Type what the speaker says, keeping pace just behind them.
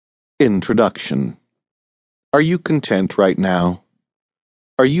Introduction. Are you content right now?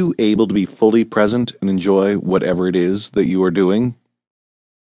 Are you able to be fully present and enjoy whatever it is that you are doing?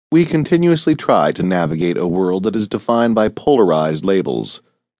 We continuously try to navigate a world that is defined by polarized labels,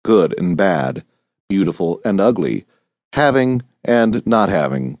 good and bad, beautiful and ugly, having and not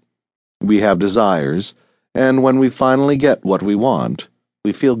having. We have desires, and when we finally get what we want,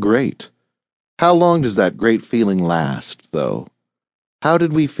 we feel great. How long does that great feeling last, though? How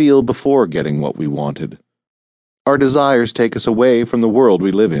did we feel before getting what we wanted? Our desires take us away from the world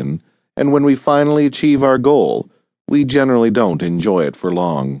we live in, and when we finally achieve our goal, we generally don't enjoy it for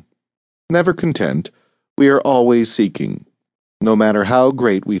long. Never content, we are always seeking. No matter how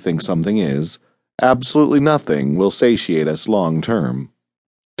great we think something is, absolutely nothing will satiate us long term.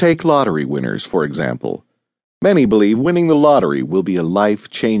 Take lottery winners, for example. Many believe winning the lottery will be a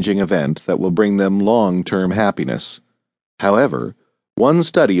life-changing event that will bring them long-term happiness. However, one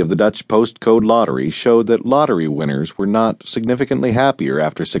study of the Dutch postcode lottery showed that lottery winners were not significantly happier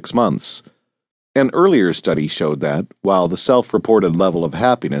after 6 months. An earlier study showed that, while the self-reported level of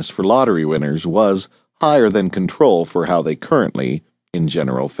happiness for lottery winners was higher than control for how they currently, in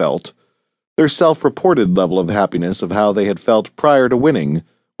general, felt, their self-reported level of happiness of how they had felt prior to winning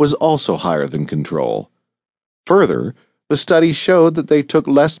was also higher than control. Further, the study showed that they took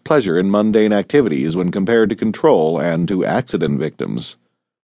less pleasure in mundane activities when compared to control and to accident victims.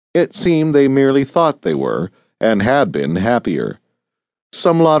 It seemed they merely thought they were, and had been, happier.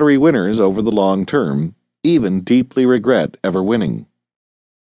 Some lottery winners over the long term even deeply regret ever winning.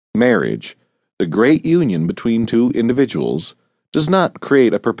 Marriage, the great union between two individuals, does not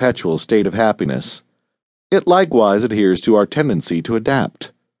create a perpetual state of happiness. It likewise adheres to our tendency to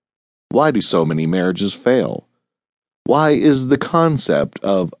adapt. Why do so many marriages fail? Why is the concept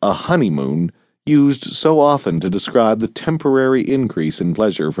of a honeymoon used so often to describe the temporary increase in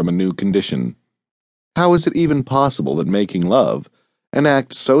pleasure from a new condition? How is it even possible that making love, an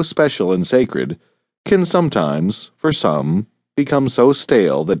act so special and sacred, can sometimes, for some, become so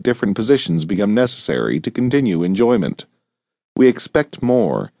stale that different positions become necessary to continue enjoyment? We expect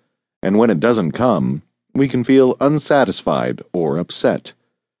more, and when it doesn't come, we can feel unsatisfied or upset.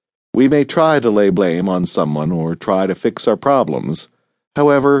 We may try to lay blame on someone or try to fix our problems.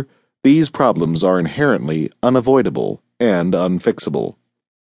 However, these problems are inherently unavoidable and unfixable.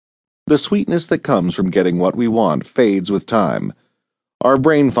 The sweetness that comes from getting what we want fades with time. Our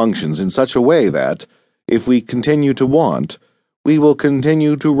brain functions in such a way that, if we continue to want, we will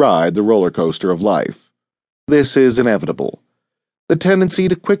continue to ride the roller coaster of life. This is inevitable. The tendency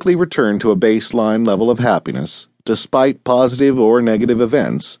to quickly return to a baseline level of happiness, despite positive or negative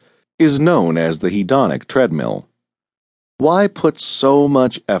events, is known as the hedonic treadmill. Why put so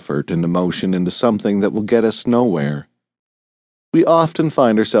much effort and emotion into something that will get us nowhere? We often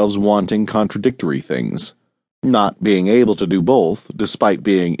find ourselves wanting contradictory things. Not being able to do both, despite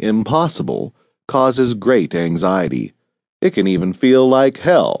being impossible, causes great anxiety. It can even feel like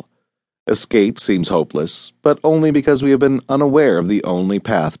hell. Escape seems hopeless, but only because we have been unaware of the only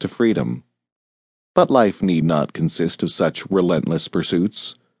path to freedom. But life need not consist of such relentless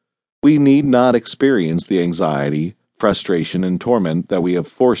pursuits. We need not experience the anxiety, frustration, and torment that we have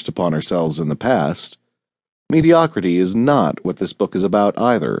forced upon ourselves in the past. Mediocrity is not what this book is about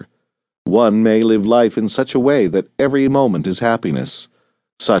either. One may live life in such a way that every moment is happiness,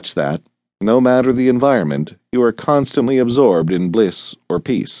 such that, no matter the environment, you are constantly absorbed in bliss or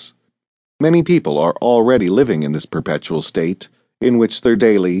peace. Many people are already living in this perpetual state, in which their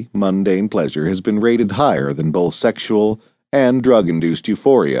daily, mundane pleasure has been rated higher than both sexual and drug-induced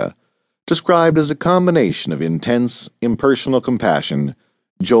euphoria, described as a combination of intense, impersonal compassion,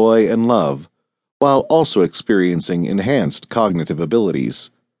 joy, and love, while also experiencing enhanced cognitive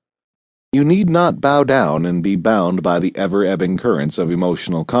abilities. You need not bow down and be bound by the ever-ebbing currents of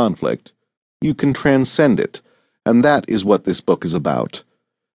emotional conflict. You can transcend it, and that is what this book is about.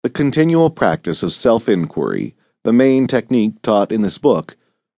 The continual practice of self-inquiry, the main technique taught in this book,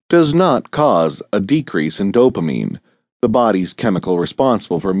 does not cause a decrease in dopamine, the body's chemical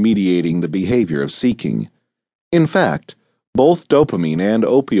responsible for mediating the behavior of seeking. In fact, both dopamine and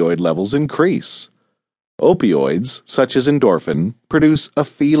opioid levels increase. Opioids, such as endorphin, produce a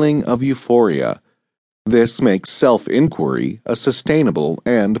feeling of euphoria. This makes self-inquiry a sustainable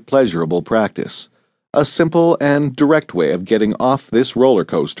and pleasurable practice, a simple and direct way of getting off this roller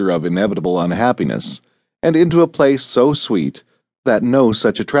coaster of inevitable unhappiness and into a place so sweet that no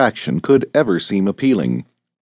such attraction could ever seem appealing.